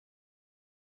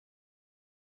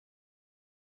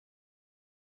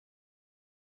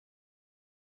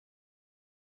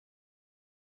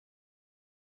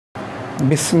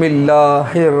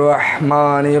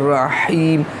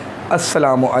Bismillahirrahmanirrahim.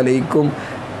 Assalamu alaikum.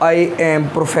 I am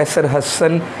Professor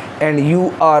Hassan and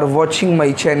you are watching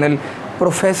my channel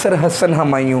Professor Hassan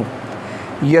Hamayu.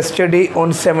 Yesterday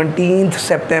on 17th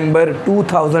September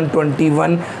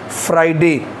 2021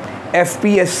 Friday,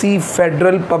 FPSC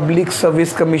Federal Public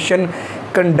Service Commission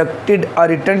conducted a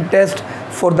written test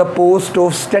for the post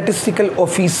of statistical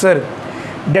officer.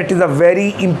 That is a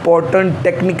very important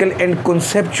technical and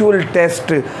conceptual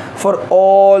test for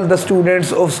all the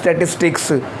students of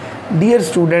statistics. Dear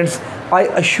students, I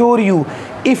assure you,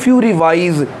 if you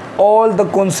revise all the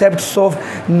concepts of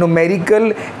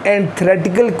numerical and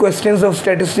theoretical questions of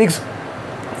statistics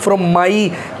from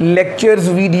my lectures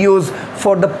videos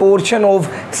for the portion of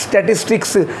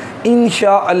statistics,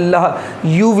 inshallah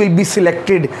you will be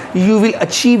selected, you will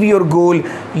achieve your goal,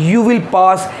 you will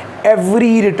pass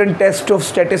every written test of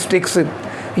statistics.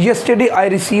 Yesterday I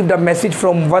received a message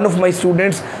from one of my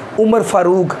students, Umar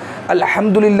Farooq.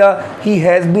 Alhamdulillah, he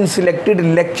has been selected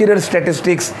lecturer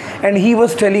statistics, and he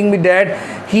was telling me that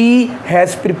he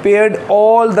has prepared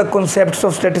all the concepts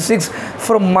of statistics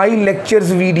from my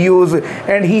lectures videos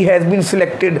and he has been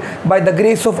selected by the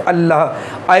grace of Allah.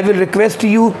 I will request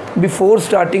you, before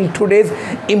starting today's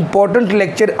important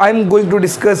lecture, I am going to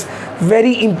discuss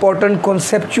very important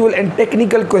conceptual and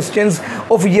technical questions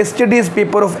of yesterday's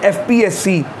paper of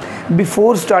FPSC.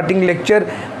 Before starting lecture,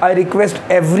 I request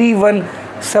everyone,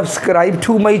 subscribe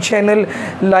to my channel,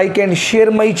 like and share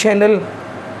my channel,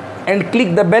 and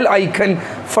click the bell icon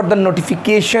for the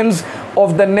notifications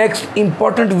of the next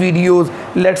important videos.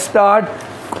 Let's start.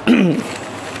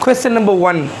 Question number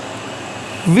 1.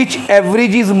 Which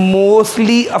average is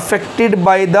mostly affected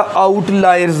by the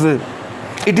outliers?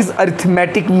 It is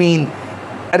arithmetic mean.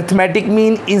 Arithmetic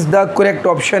mean is the correct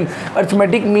option.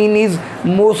 Arithmetic mean is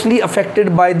mostly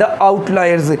affected by the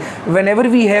outliers. Whenever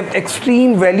we have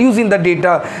extreme values in the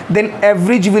data, then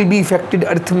average will be affected.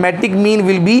 Arithmetic mean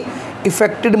will be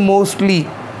affected mostly.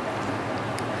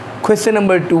 Question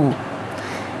number 2.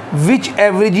 Which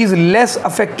average is less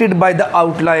affected by the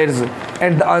outliers?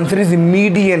 And the answer is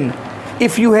median.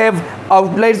 If you have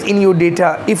outliers in your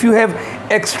data, if you have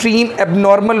extreme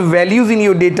abnormal values in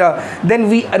your data, then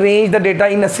we arrange the data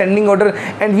in ascending order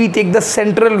and we take the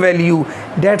central value.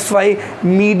 That's why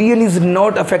median is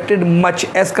not affected much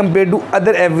as compared to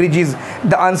other averages.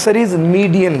 The answer is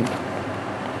median.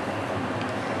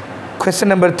 Question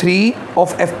number 3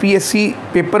 of FPSC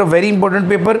paper, a very important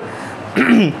paper.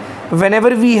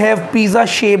 Whenever we have pizza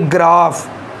shaped graph,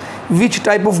 which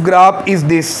type of graph is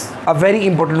this? A very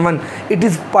important one. It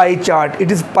is pie chart.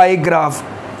 It is pie graph.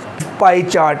 Pie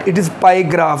chart. It is pie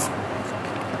graph.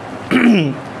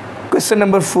 Question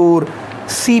number 4.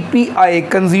 CPI,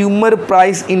 Consumer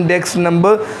Price Index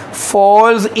number,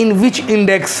 falls in which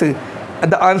index?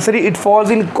 The answer is it falls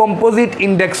in composite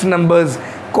index numbers.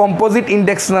 Composite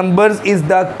index numbers is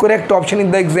the correct option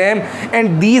in the exam,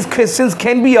 and these questions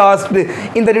can be asked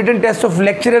in the written test of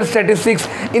lecturer statistics,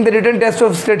 in the written test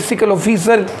of statistical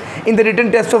officer, in the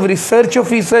written test of research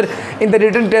officer, in the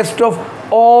written test of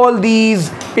all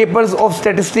these papers of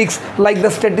statistics like the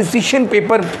statistician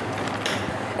paper,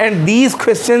 and these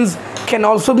questions can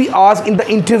also be asked in the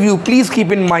interview. Please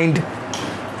keep in mind.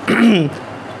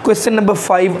 Question number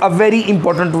 5, a very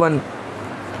important one.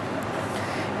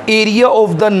 Area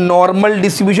of the normal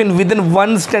distribution within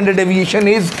one standard deviation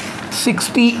is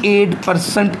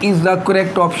 68% is the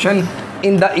correct option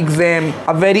in the exam.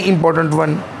 A very important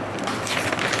one.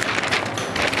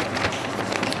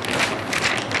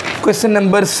 Question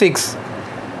number 6.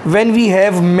 When we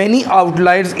have many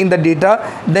outliers in the data,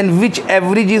 then which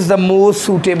average is the most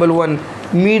suitable one?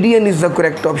 Median is the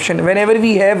correct option. Whenever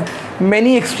we have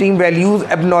many extreme values,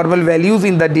 abnormal values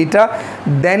in the data,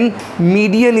 then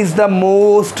median is the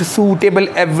most suitable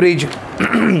average.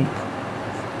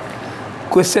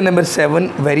 Question number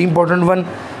 7, very important one.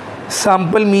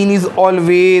 Sample mean is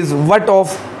always what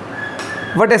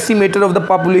estimator of the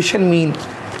population mean?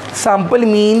 Sample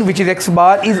mean, which is x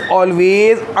bar, is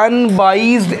always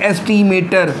unbiased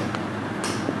estimator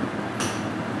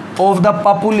of the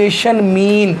population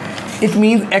mean. It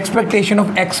means expectation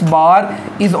of x bar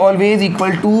is always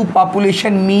equal to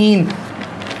population mean.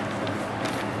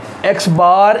 X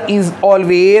bar is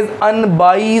always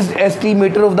unbiased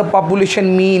estimator of the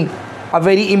population mean. A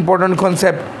very important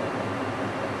concept.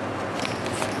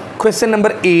 Question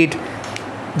number 8.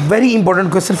 Very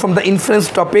important question from the inference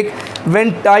topic.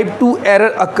 When type 2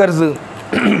 error occurs,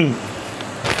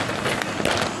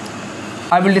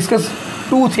 I will discuss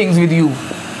two things with you.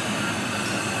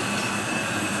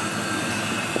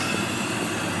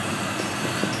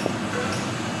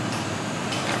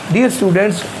 Dear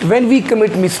students, when we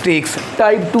commit mistakes,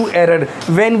 type 2 error,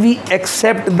 when we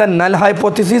accept the null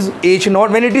hypothesis H0,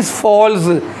 when it is false,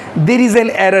 there is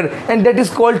an error, and that is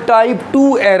called type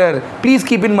 2 error. Please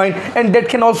keep in mind, and that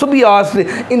can also be asked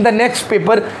in the next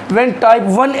paper when type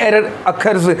 1 error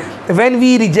occurs. When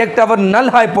we reject our null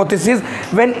hypothesis,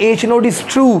 when H0 is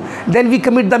true, then we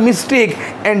commit the mistake,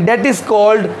 and that is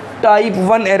called type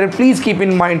 1 error. Please keep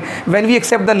in mind, when we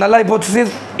accept the null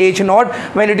hypothesis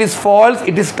H0, when it is false,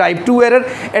 it is type 2 error,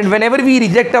 and whenever we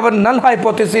reject our null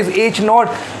hypothesis H0,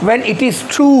 when it is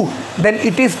true, then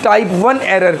it is type 1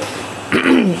 error.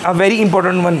 A very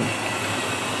important one.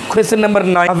 Question number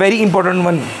 9. A very important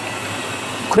one.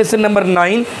 Question number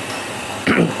 9.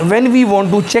 When we want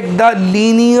to check the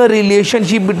linear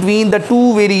relationship between the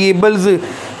two variables,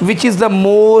 which is the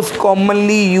most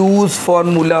commonly used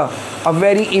formula? A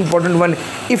very important one.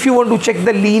 If you want to check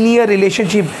the linear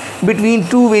relationship between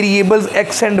two variables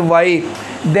x and y,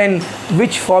 then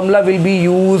which formula will be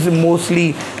used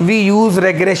mostly? We use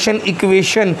regression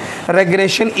equation.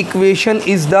 Regression equation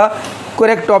is the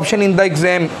correct option in the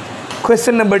exam.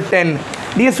 Question number 10.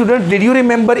 Dear students, did you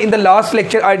remember in the last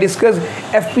lecture I discussed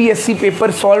FPSC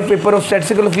paper, solved paper of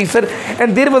statistical officer,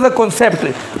 and there was a concept,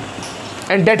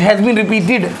 and that has been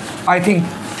repeated, I think.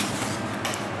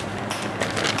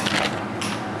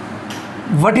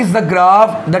 What is the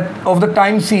graph of the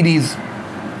time series?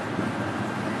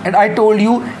 And I told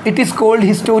you it is called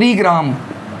histogram.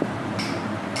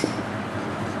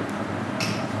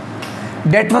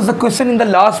 That was the question in the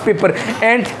last paper,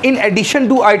 and in addition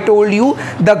to, I told you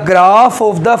the graph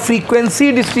of the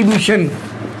frequency distribution.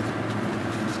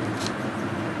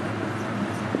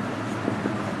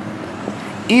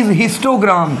 Is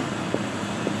histogram.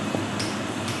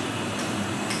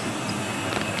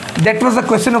 That was the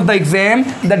question of the exam.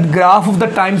 That graph of the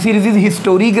time series is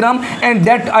histogram, and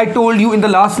that I told you in the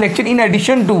last lecture. In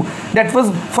addition to, that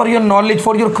was for your knowledge,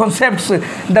 for your concepts.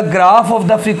 The graph of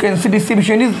the frequency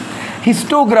distribution is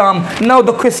histogram. Now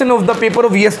the question of the paper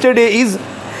of yesterday is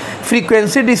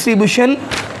frequency distribution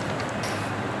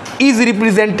is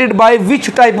represented by which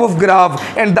type of graph,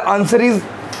 and the answer is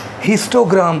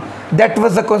histogram. That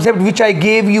was the concept which I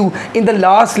gave you in the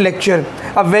last lecture.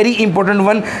 A very important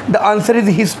one. The answer is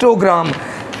histogram.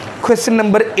 Question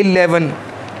number 11.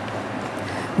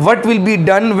 What will be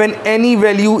done when any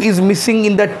value is missing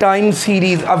in the time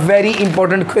series? A very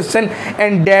important question,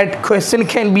 and that question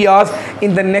can be asked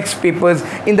in the next papers.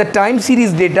 In the time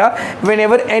series data,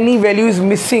 whenever any value is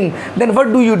missing, then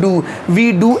what do?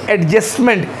 We do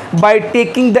adjustment by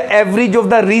taking the average of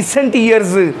the recent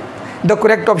years. The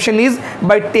correct option is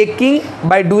by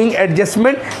doing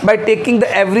adjustment by taking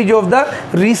the average of the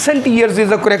recent years is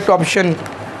the correct option.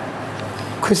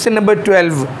 Question number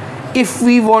 12. If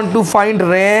we want to find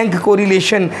rank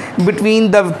correlation between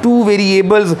the two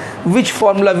variables, which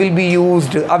formula will be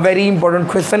used? A very important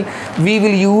question. We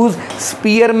will use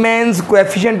Spearman's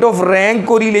coefficient of rank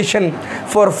correlation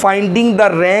for finding the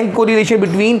rank correlation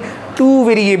between two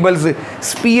variables.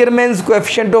 Spearman's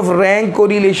coefficient of rank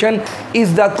correlation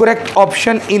is the correct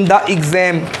option in the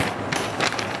exam.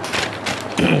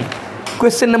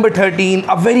 Question number 13.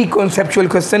 A very conceptual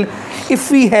question. If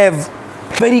we have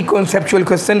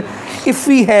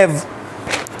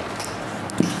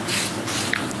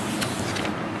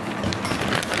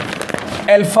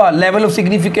alpha level of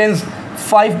significance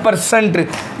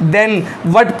 5%, then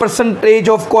what percentage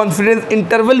of confidence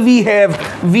interval we have?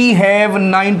 We have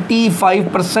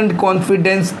 95%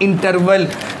 confidence interval.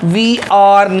 We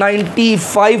are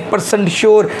 95%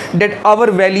 sure that our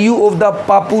value of the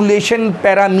population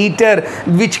parameter,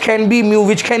 which can be mu,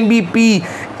 which can be p,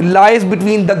 lies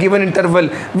between the given interval,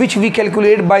 which we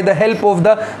calculate by the help of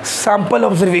the sample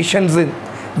observations.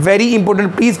 Very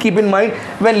important. Please keep in mind,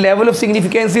 when level of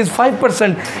significance is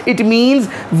 5%, it means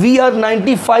we are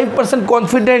 95%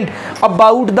 confident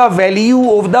about the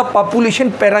value of the population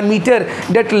parameter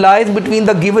that lies between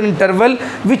the given interval,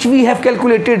 which we have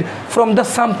calculated from the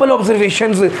sample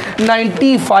observations.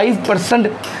 95%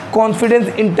 confidence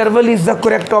interval is the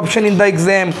correct option in the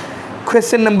exam.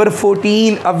 Question number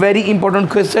 14. A very important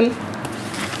question.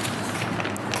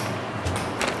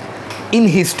 In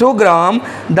histogram,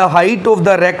 the height of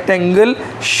the rectangle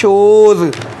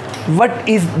shows, what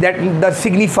is that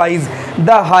signifies?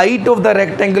 The height of the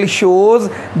rectangle shows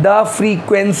the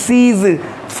frequencies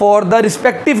for the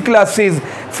respective classes.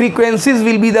 Frequencies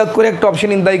will be the correct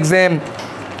option in the exam.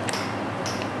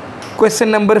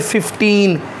 Question number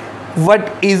 15. What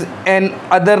is an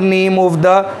other name of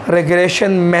the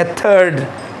regression method?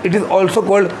 It is also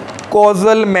called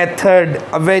causal method.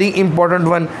 A very important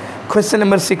one. Question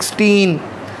number 16.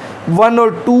 One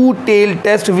or two tail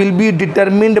test will be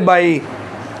determined by.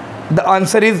 The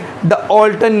answer is the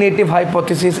alternative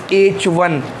hypothesis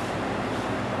H1.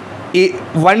 A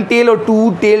one tail or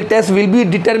two tail test will be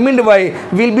determined by,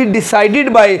 will be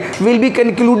decided by, will be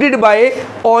concluded by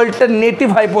alternative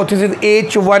hypothesis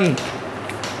H1.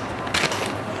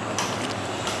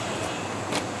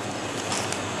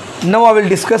 Now I will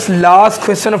discuss last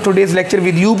question of today's lecture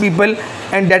with you people,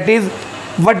 and that is,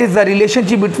 what is the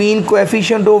relationship between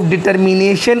coefficient of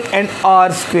determination and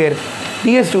R square?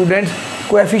 Dear students,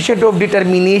 coefficient of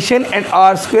determination and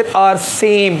R square are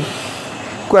same.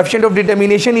 Coefficient of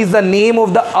determination is the name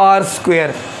of the R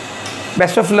square.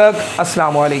 Best of luck.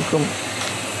 Assalamu alaikum.